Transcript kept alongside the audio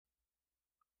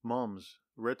Mom's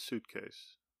Red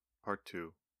Suitcase, Part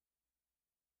 2.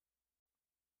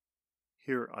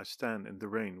 Here I stand in the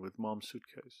rain with Mom's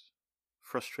suitcase,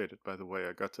 frustrated by the way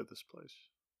I got to this place.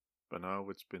 By now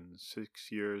it's been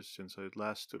 6 years since I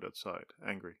last stood outside,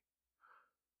 angry.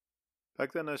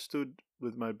 Back then I stood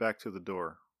with my back to the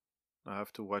door. I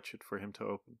have to watch it for him to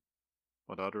open.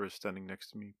 My daughter is standing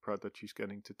next to me, proud that she's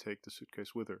getting to take the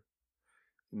suitcase with her.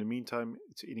 In the meantime,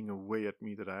 it's eating away at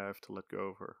me that I have to let go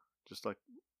of her. Just like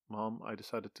Mom, I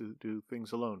decided to do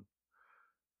things alone.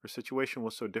 Her situation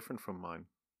was so different from mine.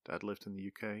 Dad lived in the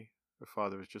UK. Her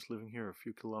father is just living here a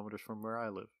few kilometers from where I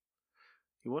live.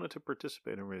 He wanted to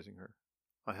participate in raising her.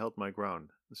 I held my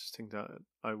ground, insisting that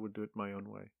I would do it my own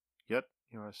way. Yet,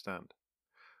 here I stand.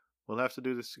 We'll have to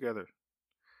do this together.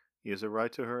 He has a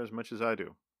right to her as much as I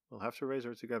do. We'll have to raise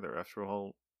her together. After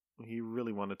all, he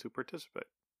really wanted to participate.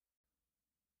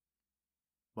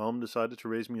 Mom decided to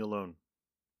raise me alone.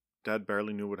 Dad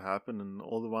barely knew what happened, and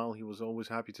all the while he was always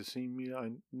happy to see me,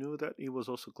 I knew that he was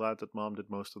also glad that Mom did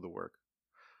most of the work.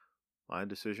 My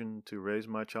decision to raise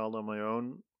my child on my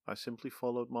own, I simply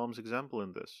followed Mom's example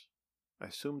in this. I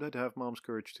assumed I'd have Mom's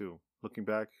courage too. Looking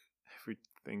back,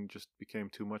 everything just became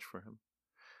too much for him.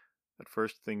 At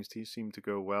first, things seemed to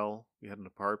go well. We had an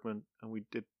apartment, and we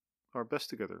did our best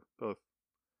together, both.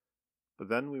 But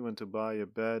then we went to buy a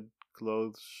bed,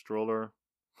 clothes, stroller.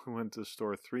 We went to the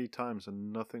store 3 times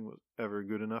and nothing was ever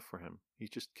good enough for him. He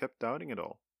just kept doubting it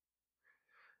all.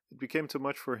 It became too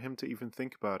much for him to even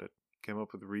think about it. He came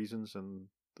up with reasons, and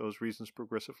those reasons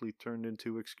progressively turned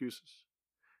into excuses.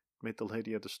 It made the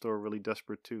lady at the store really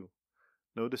desperate too.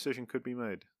 No decision could be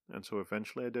made, and so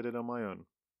eventually I did it on my own.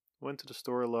 I went to the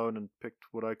store alone and picked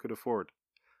what I could afford.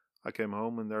 I came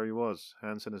home and there he was,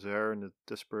 hands in his hair and the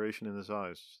desperation in his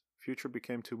eyes. The future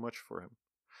became too much for him.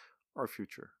 Our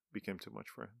future became too much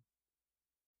for him.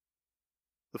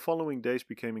 The following days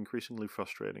became increasingly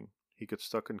frustrating. He got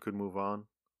stuck and could move on.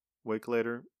 A week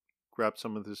later, grabbed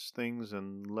some of his things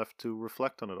and left to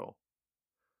reflect on it all.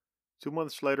 2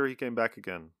 months later, he came back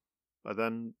again. By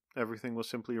then, everything was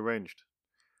simply arranged.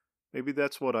 Maybe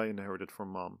that's what I inherited from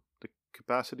Mom, the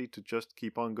capacity to just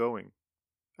keep on going.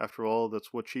 After all,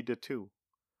 that's what she did too.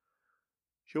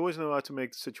 She always knew how to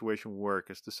make the situation work.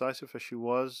 As decisive as she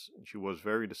was, and she was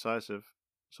very decisive,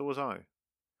 so was I.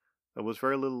 There was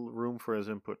very little room for his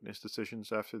input in his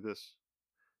decisions after this.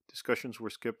 Discussions were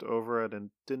skipped over it and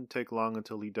it didn't take long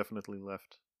until he definitely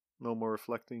left. No more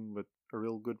reflecting, but a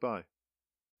real goodbye.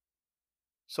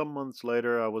 Some months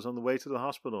later, I was on the way to the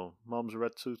hospital. Mom's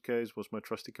red suitcase was my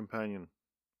trusty companion.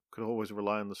 Could always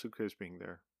rely on the suitcase being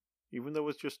there. Even though it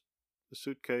was just a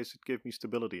suitcase, it gave me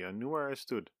stability. I knew where I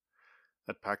stood.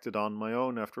 I'd packed it on my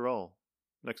own after all.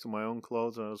 Next to my own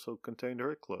clothes, I also contained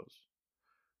her clothes.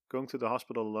 Going to the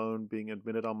hospital alone, being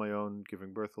admitted on my own,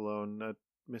 giving birth alone, I'd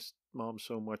missed Mom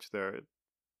so much there. There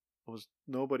was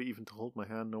nobody even to hold my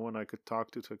hand, no one I could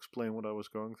talk to explain what I was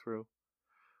going through.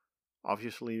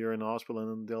 Obviously, you're in the hospital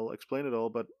and they'll explain it all,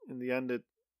 but in the end,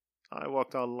 I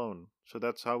walked out alone. So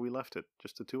that's how we left it,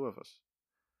 just the 2 of us.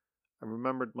 I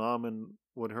remembered Mom and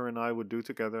what her and I would do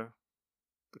together.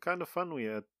 The kind of fun we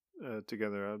had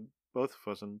together, both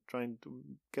of us, and trying to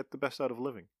get the best out of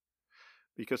living.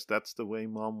 Because that's the way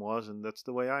Mom was and that's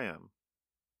the way I am.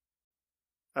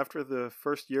 After the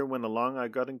first year went along, I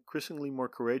got increasingly more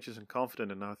courageous and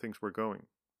confident in how things were going.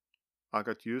 I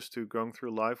got used to going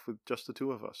through life with just the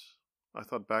 2 of us. I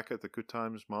thought back at the good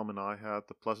times Mom and I had,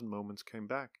 the pleasant moments came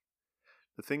back.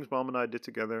 The things Mom and I did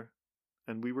together,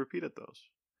 and we repeated those.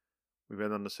 We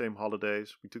went on the same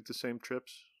holidays, we took the same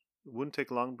trips. It wouldn't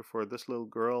take long before this little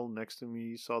girl next to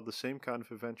me saw the same kind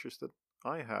of adventures that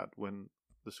I had when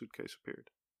the suitcase appeared.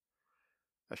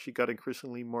 As she got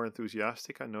increasingly more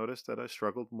enthusiastic, I noticed that I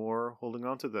struggled more holding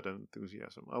on to that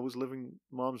enthusiasm. I was living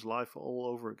Mom's life all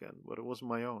over again, but it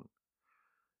wasn't my own.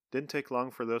 It didn't take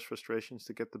long for those frustrations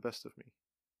to get the best of me.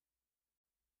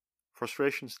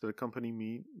 Frustrations that accompany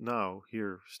me now,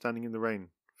 here, standing in the rain.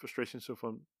 Frustrations of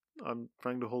I'm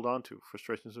trying to hold on to.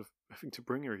 Frustrations of having to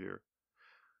bring her here.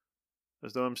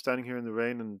 As though I'm standing here in the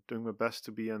rain and doing my best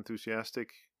to be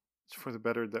enthusiastic, it's for the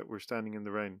better that we're standing in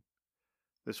the rain.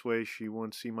 This way she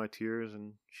won't see my tears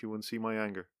and she won't see my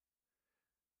anger.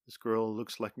 This girl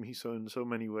looks like me in so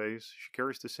many ways. She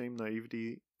carries the same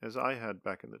naivety as I had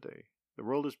back in the day. The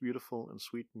world is beautiful and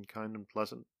sweet and kind and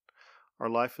pleasant. Our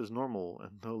life is normal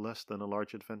and no less than a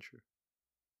large adventure.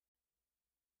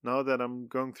 Now that I'm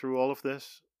going through all of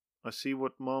this, I see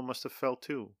what Mom must have felt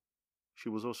too. She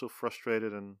was also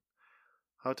frustrated and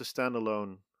how to stand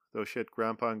alone. Though she had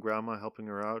Grandpa and Grandma helping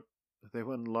her out, they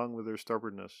went along with her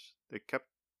stubbornness. They kept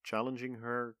challenging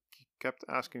her, kept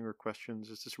asking her questions.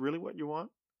 Is this really what you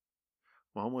want?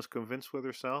 Mom was convinced with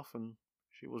herself, and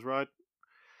she was right.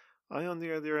 I, on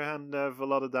the other hand, have a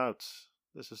lot of doubts.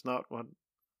 This is not what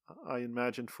I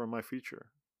imagined for my future.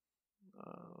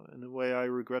 In a way, I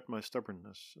regret my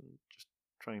stubbornness and just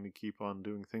trying to keep on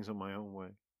doing things on my own way.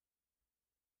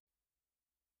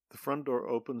 The front door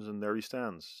opens and there he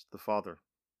stands, the father.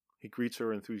 He greets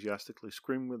her enthusiastically,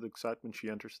 screaming with excitement she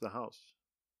enters the house.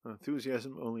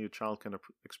 Enthusiasm only a child can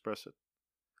express it.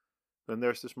 Then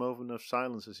there's this moment of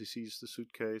silence as he sees the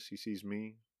suitcase, he sees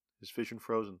me, his vision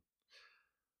frozen.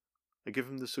 I give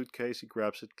him the suitcase, he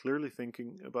grabs it, clearly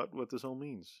thinking about what this all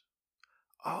means.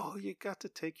 Oh, you got to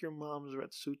take your mom's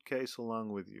red suitcase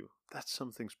along with you. That's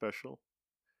something special.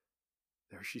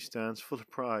 There she stands, full of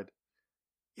pride.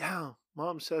 Yeah,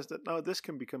 Mom says that now this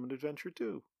can become an adventure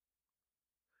too.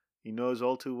 He knows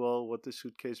all too well what this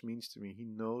suitcase means to me. He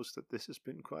knows that this has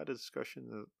been quite a discussion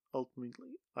that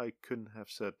ultimately I couldn't have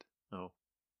said no.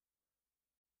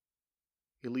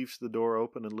 He leaves the door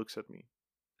open and looks at me.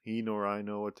 He nor I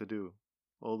know what to do.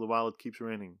 All the while it keeps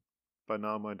raining. By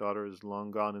now my daughter is long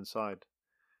gone inside.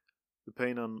 The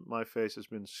pain on my face has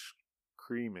been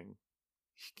screaming.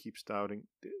 He keeps doubting.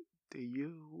 Do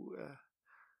you...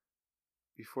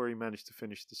 Before he managed to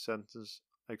finish the sentence,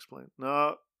 I explained.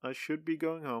 No, I should be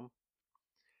going home.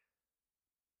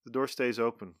 The door stays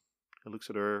open. It looks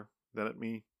at her, then at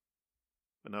me.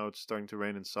 But now it's starting to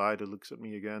rain inside. It looks at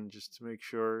me again just to make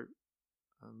sure.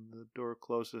 And the door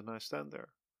closes and I stand there.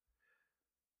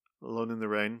 Alone in the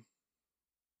rain.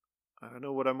 I don't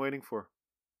know what I'm waiting for.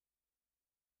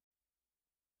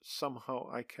 Somehow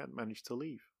I can't manage to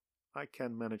leave. I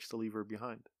can't manage to leave her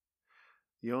behind.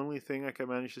 The only thing I can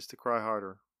manage is to cry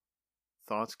harder.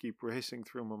 Thoughts keep racing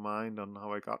through my mind on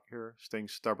how I got here, staying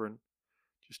stubborn,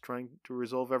 just trying to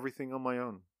resolve everything on my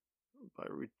own. By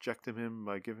rejecting him,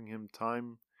 by giving him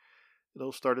time. It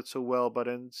all started so well, but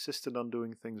I insisted on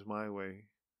doing things my way.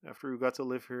 After we got to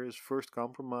live here, his first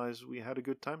compromise, we had a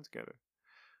good time together.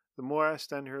 The more I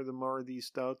stand here, the more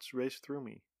these doubts race through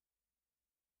me.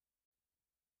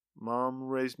 Mom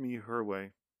raised me her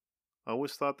way. I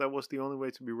always thought that was the only way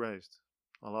to be raised.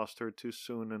 I lost her too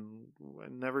soon and I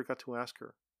never got to ask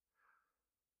her.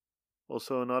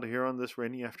 Also, not here on this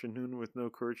rainy afternoon with no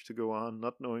courage to go on,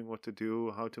 not knowing what to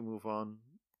do, how to move on.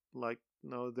 Like,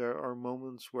 no, there are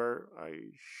moments where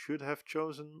I should have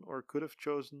chosen or could have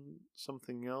chosen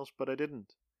something else, but I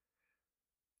didn't.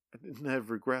 I didn't have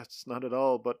regrets, not at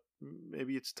all, but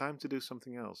maybe it's time to do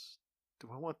something else. Do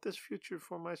I want this future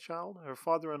for my child, her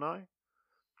father and I?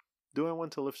 Do I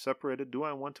want to live separated? Do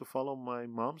I want to follow my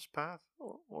mom's path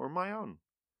or my own?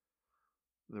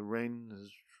 The rain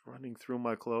is running through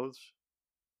my clothes.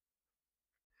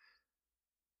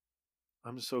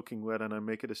 I'm soaking wet and I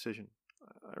make a decision.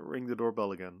 I ring the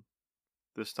doorbell again.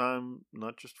 This time,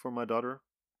 not just for my daughter,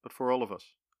 but for all of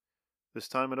us. This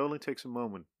time it only takes a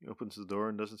moment. He opens the door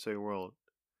and doesn't say a word.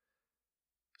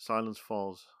 Silence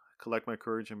falls. I collect my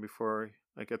courage and before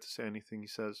I get to say anything, he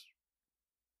says,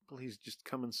 "Please just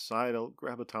come inside. I'll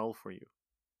grab a towel for you."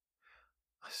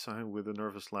 I sigh with a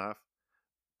nervous laugh.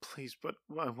 Please, but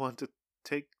I want to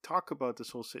talk about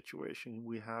this whole situation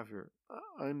we have here.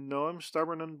 I know I'm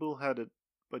stubborn and bullheaded,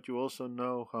 but you also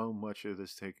know how much it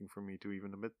is taking for me to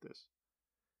even admit this.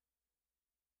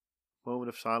 A moment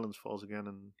of silence falls again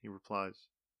and he replies,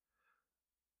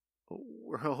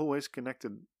 "We're always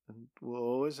connected and we'll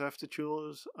always have to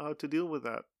choose how to deal with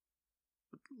that.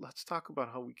 But let's talk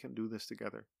about how we can do this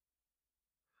together."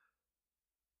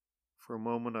 For a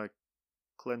moment I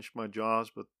clenched my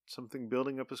jaws, but something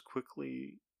building up as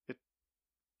quickly it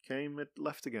came, it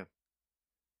left again.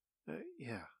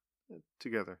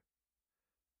 Together.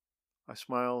 I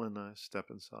smile and I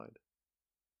step inside.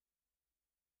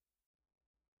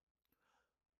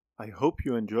 I hope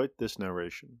you enjoyed this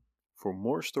narration. For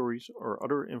more stories or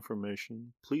other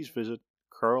information, please visit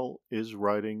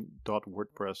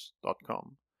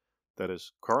carliswriting.wordpress.com. That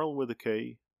is Carl with a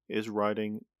K,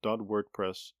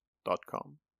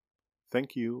 iswriting.wordpress.com.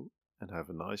 Thank you and have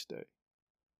a nice day.